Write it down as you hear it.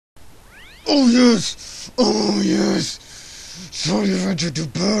Oh yes! Oh yes! Sorry to venture to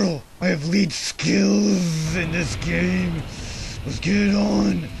battle. I have lead skills in this game. Let's get it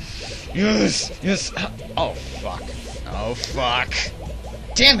on. Yes! Yes! Oh, fuck. Oh, fuck.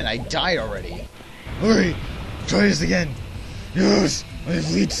 Damn it, I died already. Alright, try this again. Yes! I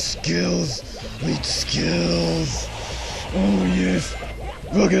have lead skills. Lead skills. Oh yes!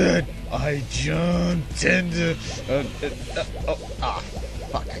 Look at that! I jumped into...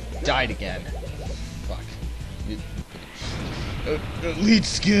 Fuck, I died again. Fuck. Lead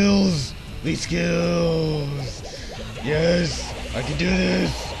skills! Lead skills! Yes! I can do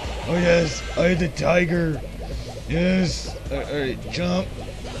this! Oh yes! I had the tiger! Yes! Alright, jump!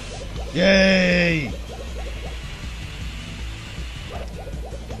 Yay!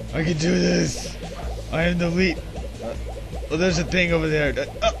 I can do this! I am the lead... Oh, there's a thing over there!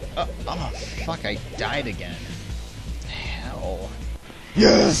 Oh, fuck, I died again. Hell.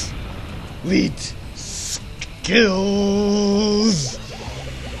 Yes! Lead skills!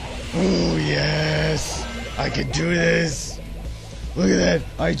 Oh yes! I can do this! Look at that!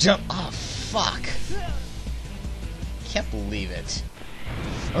 I jump! Oh, fuck. Can't believe it.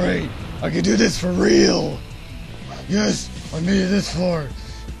 Alright, I can do this for real! Yes! I made it this far!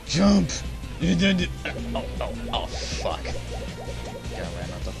 Jump! Oh, fuck. Gotta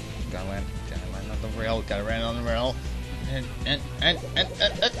land on the rail, gotta land on the rail.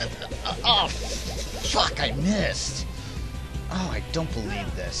 Oh, fuck, I missed. Oh, I don't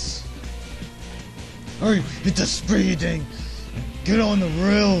believe this. Alright, hit the spray thing! Get on the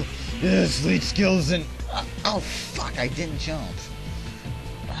rail! Yes, lead skills and... Oh, fuck, I didn't jump.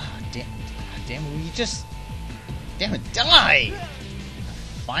 Ah, damn, will you just... Damn it, die!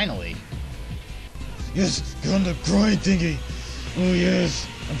 Finally. Yes, get on the grind thingy! Oh yes,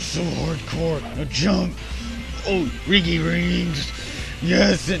 I'm so hardcore! Now jump! Oh, ringy rings!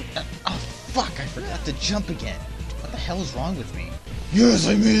 Yes, and... Oh, fuck, I forgot to jump again. What the hell is wrong with me? Yes,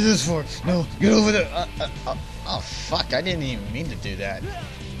 I made it this far! No, get over there! Oh, fuck, I didn't even mean to do that.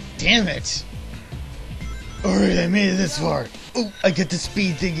 Damn it! Alright, I made it this far! Oh, I get the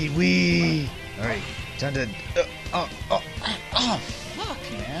speed thingy, wee! Alright, time to... Oh, fuck,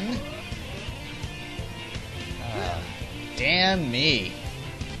 man. Damn me.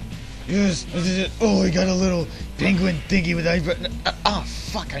 Yes, I did it! Oh, I got a little penguin thingy with eyebrow... Oh,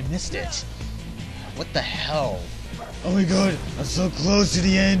 fuck, I missed it. What the hell? Oh my god, I'm so close to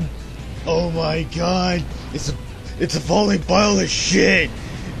the end! Oh my god, it's a falling pile of shit!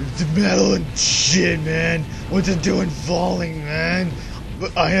 It's metal and shit, man! What's it doing falling, man?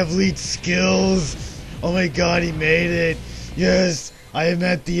 But I have lead skills! Oh my god, he made it! Yes, I am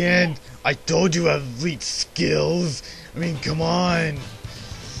at the end! I told you I have lead skills! I mean, come on!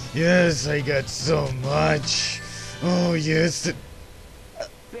 Yes, I got so much! Oh yes!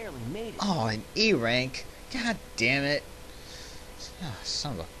 Barely made it. Oh, an E rank. God damn it. Oh,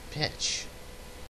 son of a bitch.